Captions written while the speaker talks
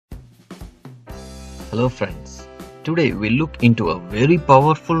Hello friends, today we look into a very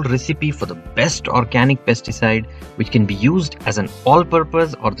powerful recipe for the best organic pesticide which can be used as an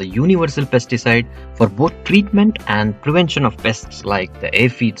all-purpose or the universal pesticide for both treatment and prevention of pests like the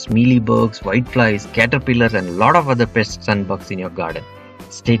aphids, mealybugs, whiteflies, caterpillars and a lot of other pests and bugs in your garden.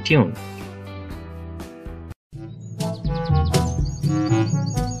 Stay tuned.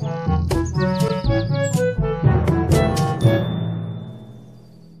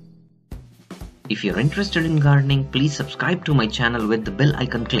 If you're interested in gardening, please subscribe to my channel with the bell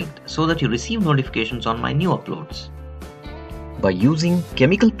icon clicked so that you receive notifications on my new uploads. By using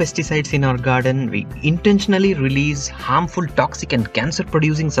chemical pesticides in our garden, we intentionally release harmful, toxic and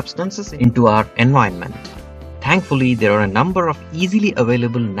cancer-producing substances into our environment. Thankfully, there are a number of easily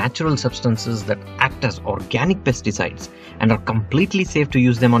available natural substances that act as organic pesticides and are completely safe to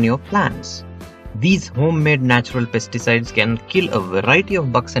use them on your plants. These homemade natural pesticides can kill a variety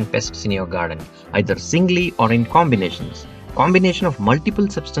of bugs and pests in your garden, either singly or in combinations. Combination of multiple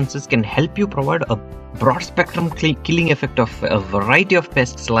substances can help you provide a broad spectrum killing effect of a variety of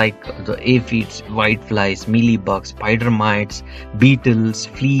pests like the aphids, whiteflies, mealybugs, spider mites, beetles,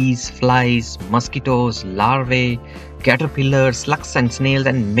 fleas, flies, mosquitoes, larvae, caterpillars, slugs and snails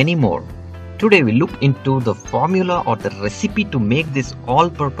and many more. Today we look into the formula or the recipe to make this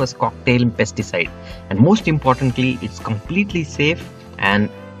all-purpose cocktail pesticide, and most importantly it's completely safe and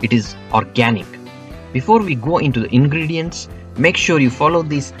it is organic. Before we go into the ingredients, make sure you follow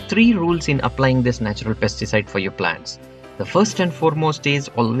these 3 rules in applying this natural pesticide for your plants. The first and foremost is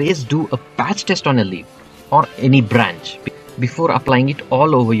always do a patch test on a leaf or any branch before applying it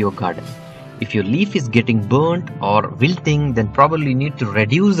all over your garden. If your leaf is getting burnt or wilting, then probably need to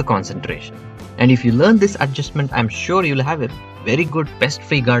reduce the concentration. And if you learn this adjustment, I'm sure you'll have a very good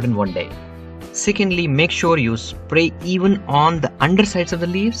pest-free garden one day. Secondly, make sure you spray even on the undersides of the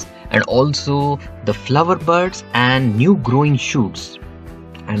leaves and also the flower buds and new growing shoots.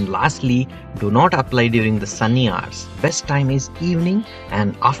 And lastly, do not apply during the sunny hours. Best time is evening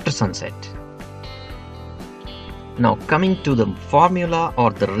and after sunset. Now coming to the formula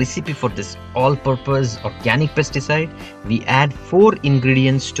or the recipe for this all-purpose organic pesticide, we add 4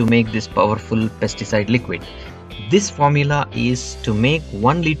 ingredients to make this powerful pesticide liquid. This formula is to make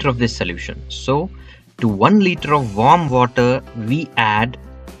 1 liter of this solution. So to 1 liter of warm water, we add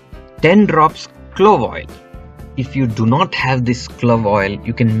 10 drops clove oil. If you do not have this clove oil,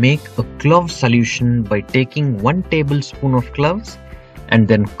 you can make a clove solution by taking 1 tablespoon of cloves and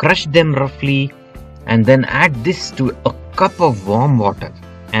then crush them roughly, and then add this to a cup of warm water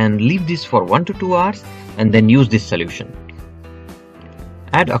and leave this for 1 to 2 hours and then use this solution.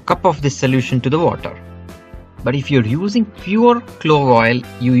 Add a cup of this solution to the water. But if you're using pure clove oil,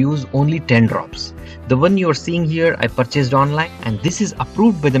 you use only 10 drops. The one you are seeing here I purchased online, and this is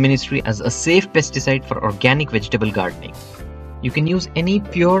approved by the ministry as a safe pesticide for organic vegetable gardening. You can use any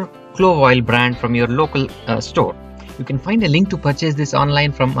pure clove oil brand from your local store. You can find a link to purchase this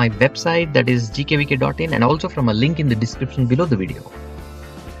online from my website, that is gkvk.in, and also from a link in the description below the video.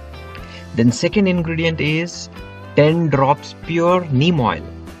 Then second ingredient is 10 drops pure neem oil.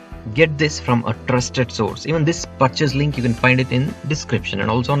 Get this from a trusted source. Even this purchase link you can find it in description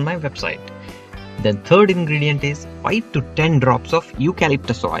and also on my website. Then third ingredient is 5 to 10 drops of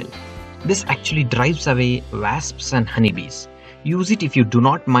eucalyptus oil. This actually drives away wasps and honeybees. Use it if you do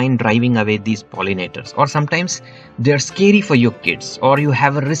not mind driving away these pollinators, or sometimes they are scary for your kids, or you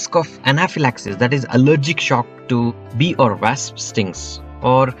have a risk of anaphylaxis, that is allergic shock to bee or wasp stings,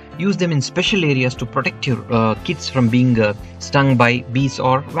 or use them in special areas to protect your kids from being stung by bees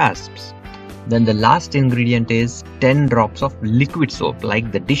or wasps. Then the last ingredient is 10 drops of liquid soap,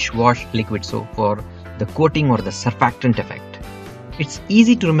 like the dishwash liquid soap for the coating or the surfactant effect. It's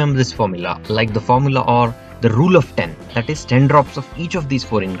easy to remember this formula, like the formula or the rule of 10, that is 10 drops of each of these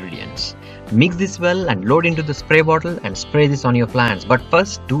 4 ingredients. Mix this well and load into the spray bottle and spray this on your plants. But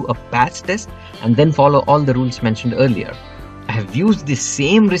first do a patch test and then follow all the rules mentioned earlier. I have used this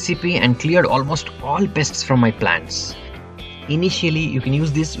same recipe and cleared almost all pests from my plants. Initially, you can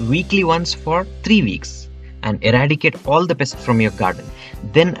use this weekly once for 3 weeks and eradicate all the pests from your garden.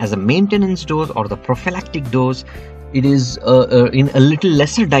 Then as a maintenance dose or the prophylactic dose, it is in a little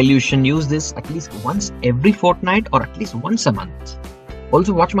lesser dilution. Use this at least once every fortnight or at least once a month.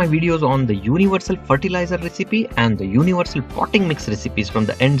 Also watch my videos on the universal fertilizer recipe and the universal potting mix recipes from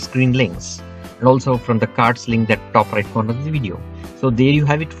the end screen links, and also from the cards linked at top right corner of the video. So there you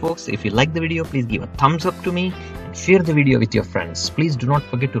have it folks. If you like the video, please give a thumbs up to me and share the video with your friends. Please do not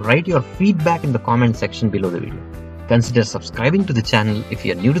forget to write your feedback in the comment section below the video. Consider subscribing to the channel if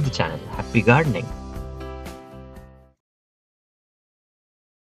you are new to the channel. Happy gardening!